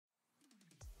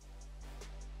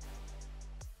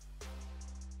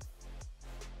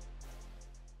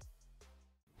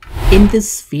In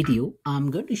this video, I'm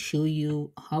going to show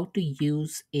you how to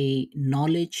use a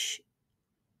knowledge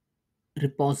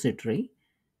repository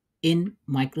in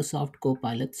Microsoft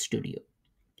Copilot Studio.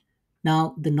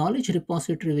 Now, the knowledge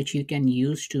repository which you can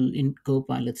use to in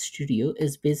Copilot Studio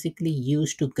is basically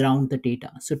used to ground the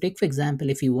data. So, take for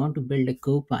example, if you want to build a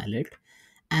Copilot,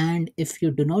 and if you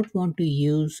do not want to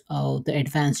use the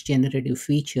advanced generative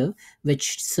feature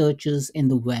which searches in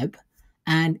the web,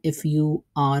 and if you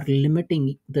are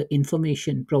limiting the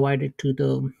information provided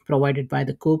by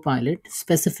the Copilot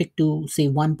specific to say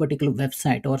one particular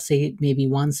website, or say maybe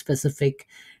one specific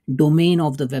domain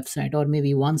of the website, or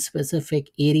maybe one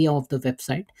specific area of the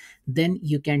website, then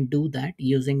you can do that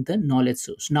using the knowledge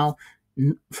source. Now,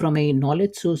 from a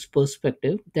knowledge source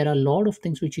perspective, there are a lot of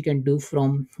things which you can do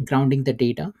from grounding the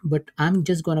data, but I'm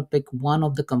just going to pick one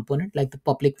of the component, like the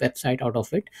public website, out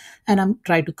of it, and I'm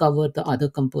trying to cover the other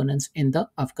components in the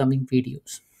upcoming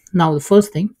videos. Now, the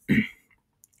first thing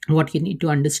what you need to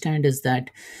understand is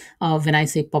that when I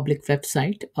say public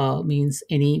website, means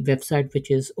any website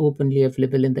which is openly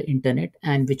available in the internet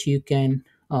and which you can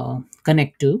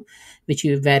connect to, which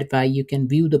you whereby you can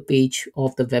view the page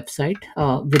of the website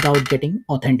without getting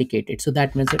authenticated. So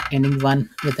that means that anyone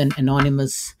with an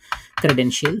anonymous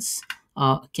credentials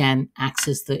can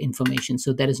access the information.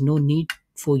 So there is no need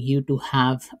for you to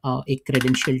have a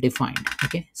credential defined.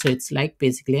 Okay, so it's like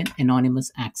basically an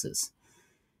anonymous access.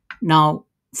 Now,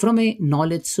 from a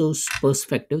knowledge source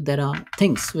perspective, there are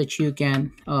things which you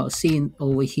can see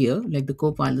over here, like the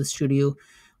Copilot Studio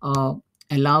uh,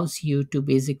 allows you to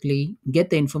basically get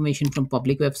the information from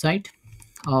public website,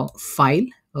 file,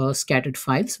 scattered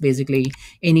files, basically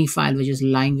any file which is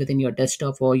lying within your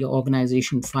desktop or your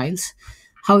organization files.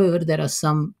 However, there are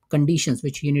some conditions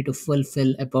which you need to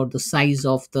fulfill about the size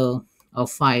of the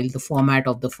file, the format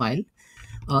of the file.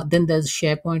 Then there's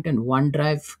SharePoint and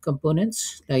OneDrive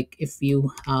components. Like if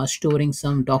you are storing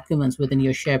some documents within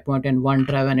your SharePoint and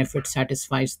OneDrive, and if it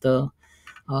satisfies the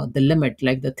limit,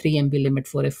 like the 3 MB limit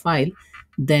for a file,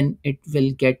 then it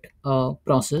will get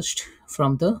processed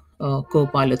from the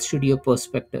Copilot Studio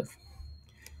perspective.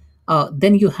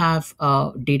 Then you have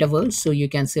Dataverse, so you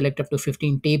can select up to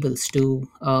 15 tables to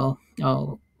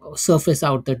surface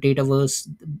out the Dataverse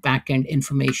backend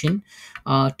information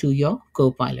to your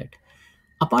Copilot.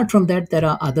 Apart from that, there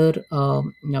are other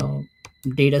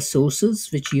data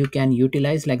sources which you can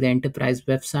utilize, like the enterprise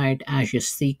website, Azure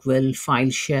SQL,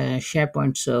 file share,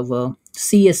 SharePoint server,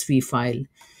 CSV file,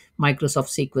 Microsoft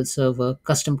SQL server,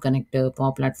 custom connector,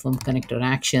 Power Platform connector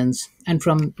actions, and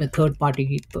from a third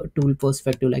party tool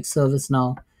perspective, like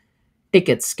ServiceNow,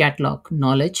 tickets, catalog,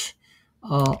 knowledge,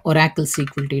 Oracle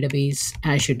SQL database,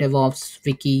 Azure DevOps,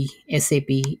 Wiki, SAP,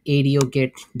 ADO,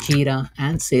 Git, Jira,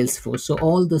 and Salesforce. So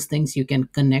all those things you can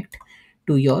connect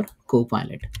to your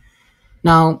Copilot.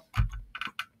 Now,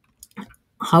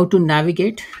 how to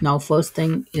navigate? Now, first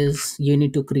thing is you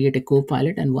need to create a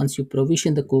Copilot, and once you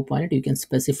provision the Copilot, you can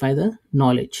specify the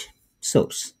knowledge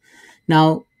source.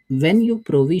 Now, when you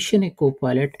provision a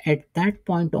Copilot, at that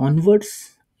point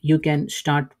onwards, you can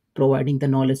start providing the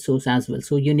knowledge source as well.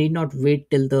 So you need not wait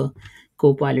till the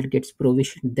Copilot gets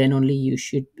provisioned, then only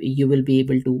you will be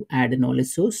able to add a knowledge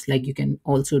source. Like you can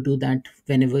also do that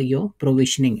whenever you're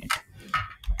provisioning it.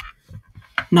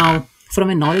 Now, from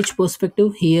a knowledge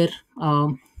perspective, here,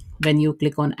 when you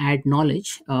click on add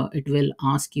knowledge, it will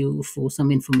ask you for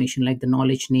some information like the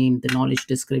knowledge name, the knowledge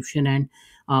description, and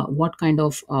what kind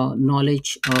of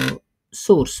knowledge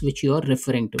source which you are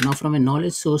referring to. Now, from a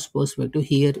knowledge source perspective,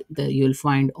 here you'll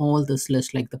find all this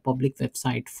list, like the public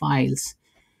website, files,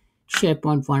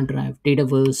 SharePoint, OneDrive,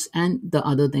 Dataverse, and the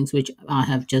other things which I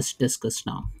have just discussed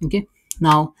now. Okay.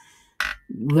 Now,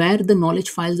 where the knowledge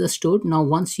files are stored, now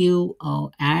once you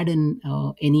add in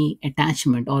any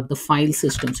attachment or the file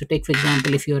system, so take for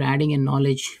example, if you're adding a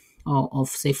knowledge of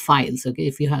say files, okay,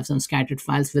 if you have some scattered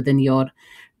files within your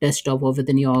desktop or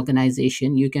within your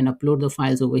organization, you can upload the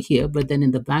files over here, but then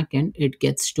in the back end it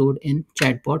gets stored in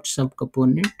chatbot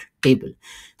subcomponent table.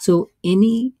 So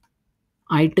any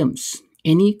items,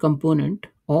 any component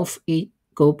of a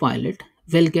Copilot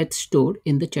will get stored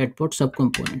in the chatbot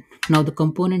subcomponent. Now, the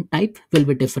component type will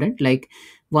be different. Like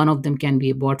one of them can be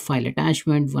a bot file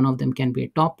attachment, one of them can be a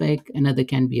topic, another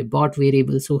can be a bot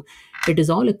variable. So it is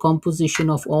all a composition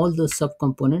of all the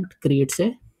subcomponent creates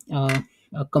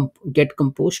get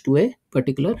composed to a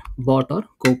particular bot or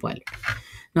Copilot.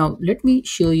 Now, let me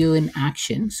show you in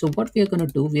action. So what we are going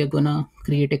to do, we are going to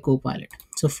create a Copilot.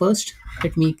 So first,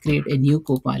 let me create a new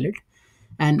Copilot.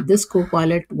 And this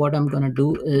Copilot, what I'm going to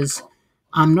do is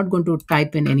I'm not going to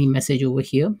type in any message over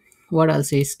here. What I'll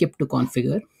say is skip to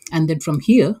configure. And then from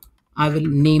here, I will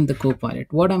name the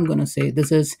copilot. What I'm going to say,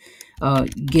 this is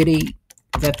Giri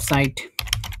website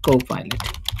copilot.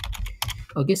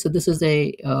 Okay, so this is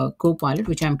a copilot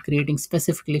which I'm creating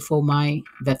specifically for my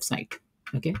website.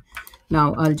 Okay,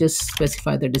 now I'll just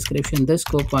specify the description. This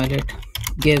copilot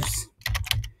gives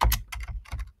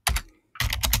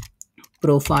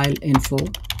profile info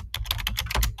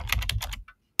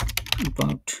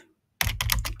about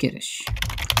Girish.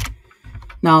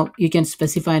 Now you can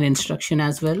specify an instruction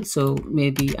as well. So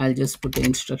maybe I'll just put the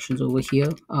instructions over here.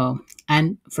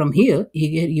 And from here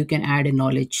you can add a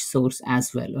knowledge source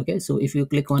as well. Okay, so if you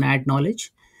click on add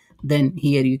knowledge, then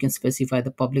here you can specify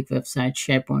the public website,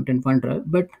 SharePoint, and OneDrive.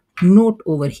 But note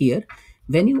over here,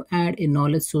 when you add a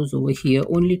knowledge source over here,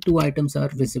 only two items are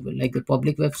visible, like the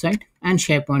public website and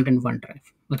SharePoint and OneDrive.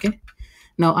 Okay,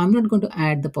 now I'm not going to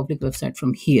add the public website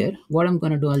from here. What I'm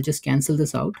going to do, I'll just cancel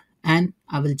this out and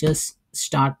I will just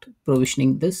start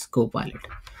provisioning this copilot.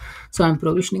 So I'm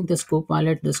provisioning this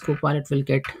copilot. This copilot will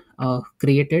get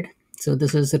created. So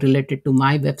this is related to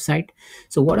my website.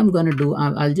 So what I'm going to do,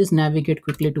 I'll just navigate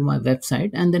quickly to my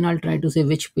website and then I'll try to say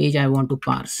which page I want to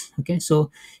parse. Okay,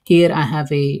 so here I have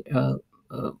a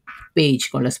page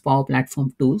called as Power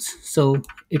Platform Tools. So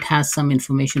it has some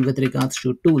information with regards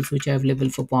to tools which are available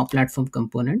for Power Platform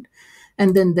component.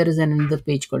 And then there is another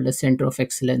page called the Center of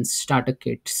Excellence, Starter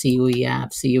Kit, COE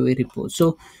app, COE report.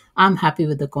 So I'm happy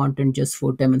with the content just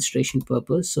for demonstration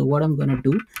purpose. So what I'm going to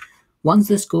do, once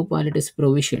this copilot is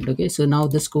provisioned, okay, so now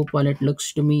this copilot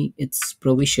looks to me it's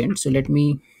provisioned. So let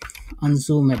me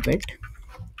unzoom a bit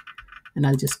and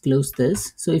I'll just close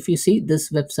this. So if you see this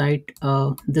website,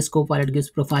 this copilot gives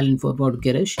profile info about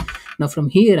Girish. Now from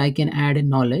here I can add a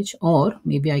knowledge, or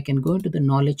maybe I can go into the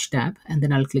knowledge tab and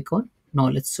then I'll click on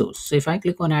knowledge source. So if I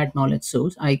click on add knowledge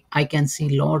source, I can see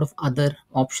a lot of other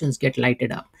options get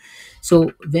lighted up.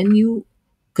 So when you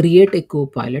create a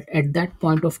copilot, at that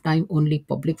point of time only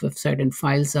public website and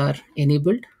files are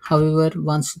enabled. However,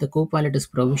 once the copilot is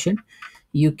provisioned,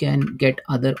 you can get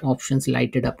other options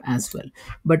lighted up as well.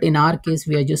 But in our case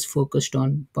we are just focused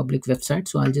on public website,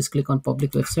 so I'll just click on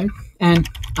public website and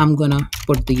I'm gonna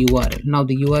put the URL. Now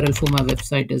the URL for my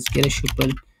website is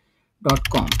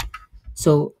girishuppal.com.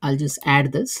 So I'll just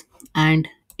add this, and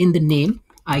in the name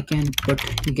I can put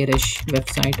Girish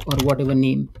website or whatever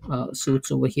name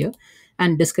suits over here,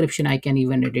 and description I can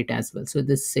even edit as well. So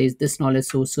this says this knowledge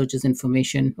source searches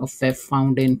information of web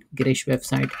found in Girish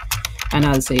website, and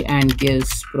I'll say and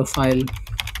gives profile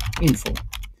info.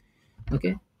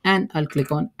 Okay, and I'll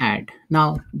click on add.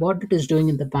 Now what it is doing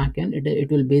in the backend,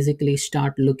 it will basically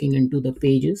start looking into the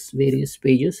pages, various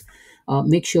pages.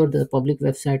 Make sure the public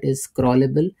website is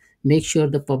crawlable. Make sure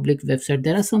the public website,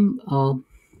 there are some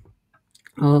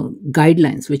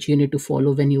guidelines which you need to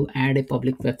follow when you add a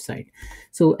public website.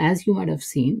 So as you might have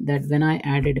seen that when I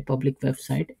added a public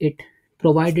website, it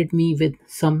provided me with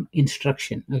some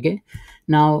instruction. Okay,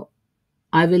 now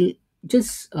I will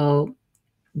just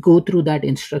go through that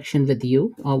instruction with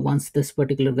you once this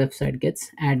particular website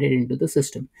gets added into the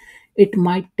system. It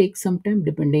might take some time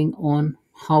depending on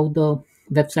how the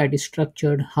website is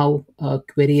structured, how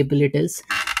queryable it is,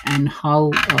 and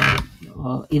how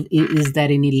is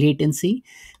there any latency.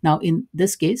 Now in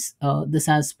this case, this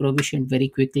has provisioned very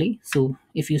quickly. So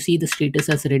if you see the status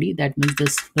as ready, that means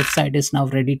this website is now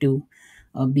ready to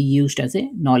be used as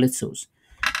a knowledge source.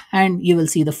 And you will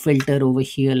see the filter over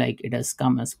here, like it has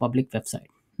come as public website.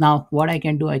 Now what I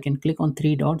can do, I can click on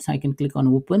three dots, I can click on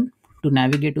open to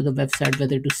navigate to the website,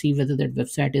 whether to see whether that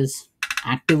website is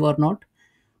active or not,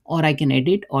 or I can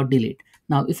edit or delete.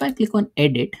 Now if I click on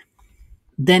edit,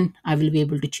 then I will be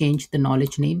able to change the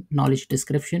knowledge name, knowledge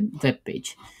description, web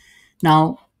page.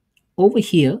 Now over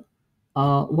here,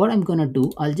 what I'm gonna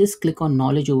do, I'll just click on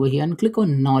knowledge over here and click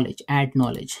on knowledge, add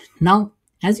knowledge. Now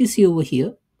as you see over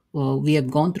here, we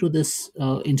have gone through this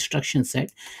instruction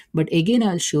set, but again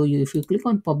I'll show you. If you click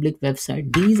on public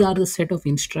website, these are the set of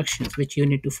instructions which you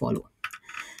need to follow.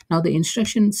 Now the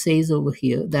instruction says over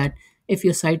here that if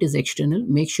your site is external,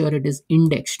 make sure it is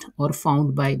indexed or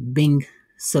found by Bing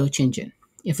search engine.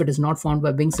 If it is not found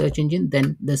by Bing search engine,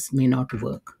 then this may not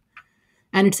work.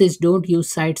 And it says don't use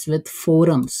sites with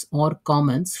forums or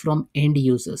comments from end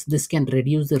users. This can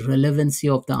reduce the relevancy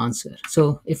of the answer.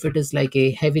 So if it is like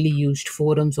a heavily used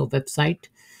forums or website,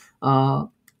 uh,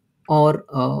 or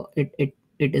it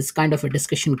is kind of a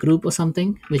discussion group or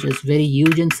something which is very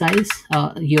huge in size,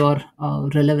 your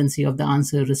relevancy of the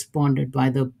answer responded by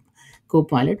the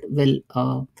copilot will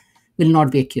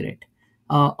not be accurate.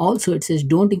 Also, it says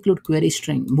don't include query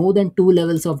string more than 2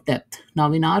 levels of depth.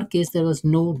 Now, in our case, there was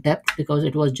no depth because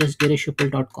it was just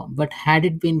girishupal.com. But had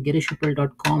it been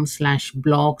girishupal.com slash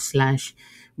blog slash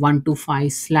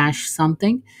 125 slash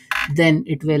something, then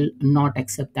it will not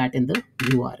accept that in the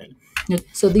URL. Okay,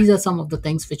 so these are some of the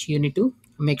things which you need to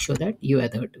make sure that you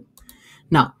adhere to.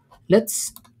 Now,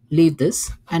 let's leave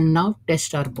this and now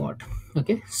test our bot.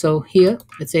 Okay, so here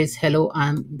it says hello,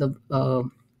 I'm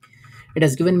the it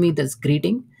has given me this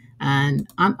greeting, and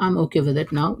I'm okay with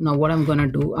it. Now what I'm gonna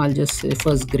do, I'll just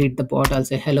first greet the bot. I'll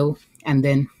say hello, and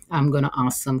then I'm gonna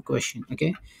ask some question.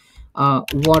 Okay,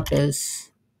 what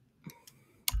is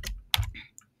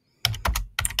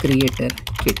creator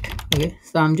kit? Okay,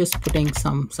 so I'm just putting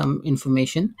some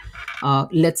information.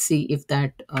 Let's see if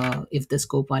that if this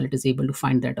copilot is able to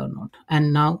find that or not.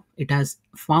 And now it has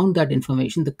found that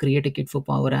information. The creator kit for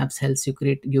power apps helps you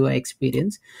create UI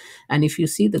experience. And if you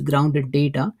see the grounded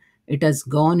data, it has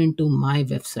gone into my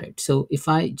website. So if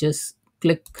I just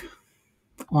click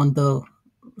on the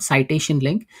citation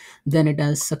link, then it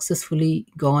has successfully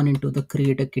gone into the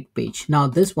creator kit page. Now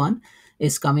this one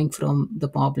is coming from the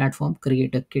Power Platform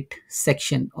creator kit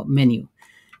section or menu.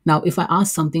 Now if I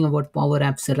ask something about Power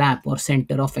Apps wrap or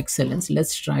center of excellence,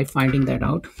 let's try finding that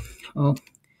out. uh,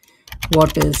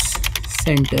 what is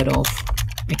center of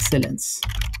excellence?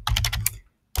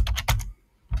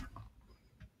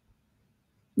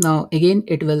 Now again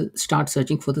it will start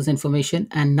searching for this information,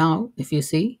 and now if you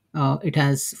see, it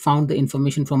has found the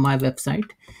information from my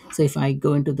website. So if I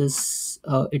go into this,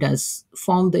 it has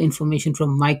found the information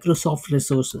from Microsoft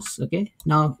resources. Okay,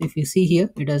 now if you see here,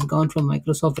 it has gone from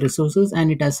Microsoft resources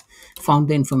and it has found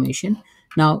the information.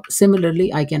 Now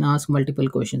similarly I can ask multiple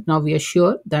questions. Now we are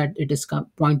sure that it is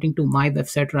pointing to my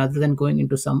website rather than going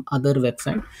into some other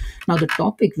website. Now the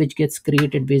topic which gets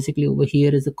created basically over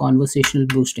here is the conversational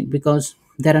boosting, because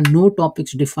there are no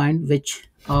topics defined which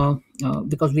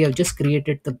because we have just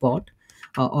created the bot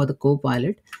or the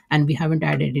co-pilot, and we haven't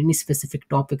added any specific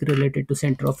topic related to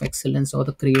center of excellence or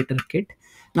the creator kit.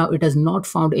 Now it has not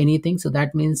found anything, so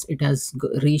that means it has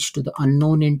reached to the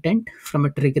unknown intent from a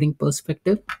triggering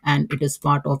perspective, and it is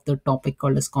part of the topic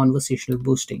called as conversational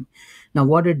boosting. Now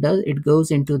what it does, it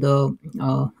goes into the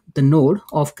node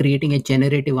of creating a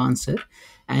generative answer,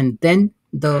 and then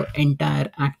the entire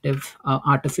active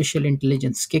artificial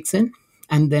intelligence kicks in,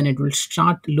 and then it will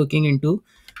start looking into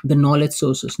the knowledge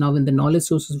sources. Now in the knowledge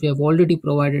sources we have already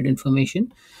provided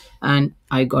information, and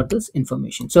I got this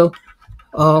information. So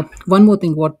one more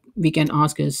thing what we can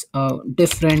ask is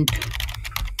different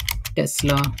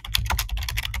Tesla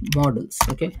models.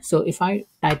 Okay, so if I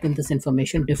type in this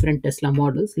information, different Tesla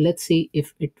models, let's see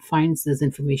if it finds this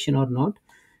information or not.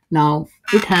 Now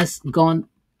it has gone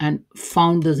and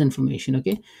found this information.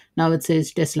 Okay, now it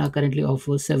says Tesla currently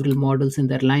offers several models in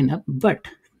their lineup, but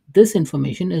this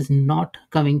information is not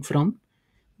coming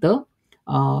the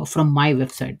from my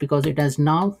website, because it has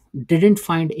now didn't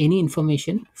find any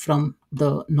information from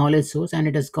the knowledge source, and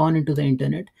it has gone into the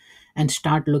internet and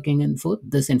start looking in for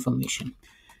this information.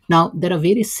 Now there are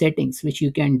various settings which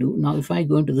you can do. Now if I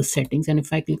go into the settings and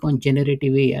if I click on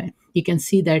generative AI, you can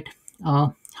see that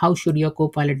how should your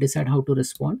copilot decide how to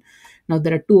respond. Now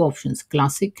there are two options,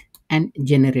 classic and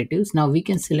generatives. Now we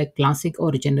can select classic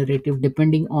or generative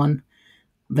depending on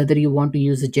whether you want to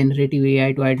use a generative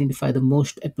AI to identify the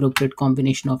most appropriate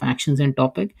combination of actions and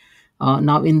topic.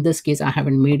 Now, in this case, I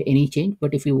haven't made any change,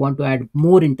 but if you want to add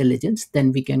more intelligence,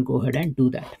 then we can go ahead and do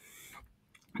that.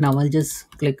 Now, I'll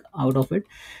just click out of it.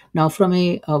 Now, from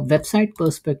a website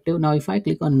perspective, now if I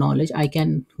click on knowledge, I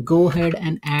can go ahead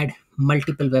and add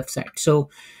multiple websites. So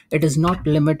it is not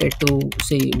limited to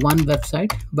say one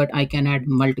website, but I can add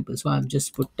multiple. So I've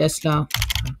just put Tesla,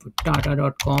 I'll put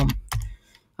Tata.com,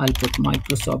 I'll put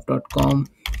Microsoft.com,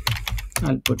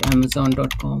 I'll put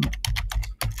Amazon.com,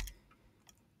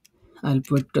 I'll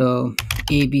put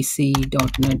abc.net.eu.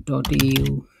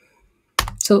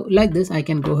 So like this, I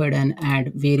can go ahead and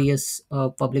add various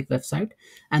public website,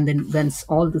 and then once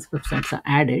all these websites are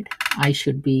added, I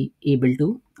should be able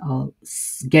to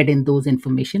get in those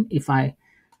information if I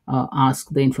ask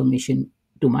the information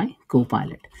to my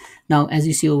copilot. Now as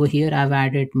you see over here, I've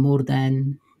added more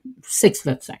than 6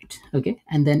 websites. Okay,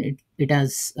 and then it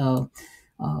has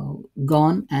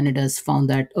gone and it has found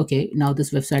that okay, now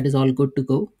this website is all good to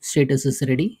go, status is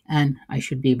ready, and I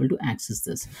should be able to access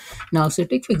this. Now so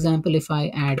take for example, if I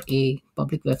add a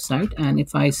public website and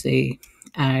if I say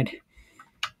add,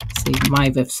 say,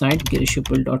 my website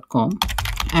girishupal.com,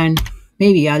 and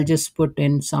maybe I'll just put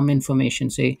in some information,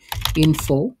 say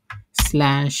info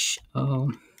slash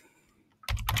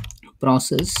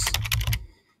process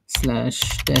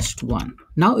 /test1.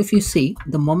 Now if you see,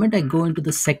 the moment I go into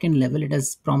the second level, it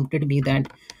has prompted me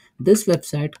that this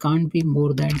website can't be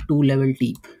more than 2 level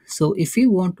deep. So if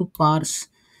you want to parse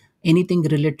anything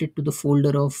related to the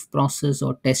folder of process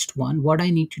or test1, what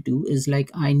I need to do is, like,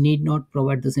 I need not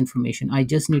provide this information. I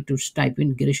just need to type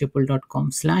in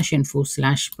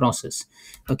girishuppal.com/info/process.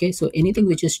 Okay, so anything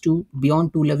which is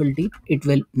beyond 2 level deep, it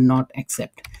will not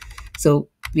accept. So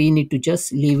we need to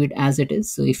just leave it as it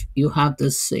is. So if you have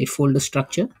this a folder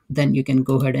structure, then you can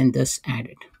go ahead and just add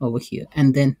it over here,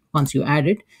 and then once you add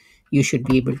it, you should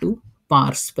be able to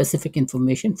parse specific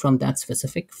information from that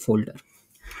specific folder.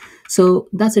 So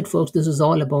that's it, folks. This is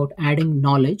all about adding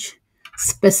knowledge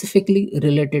specifically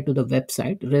related to the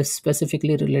website,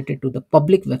 specifically related to the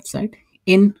public website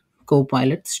in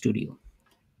Copilot Studio.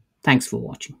 Thanks for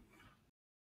watching.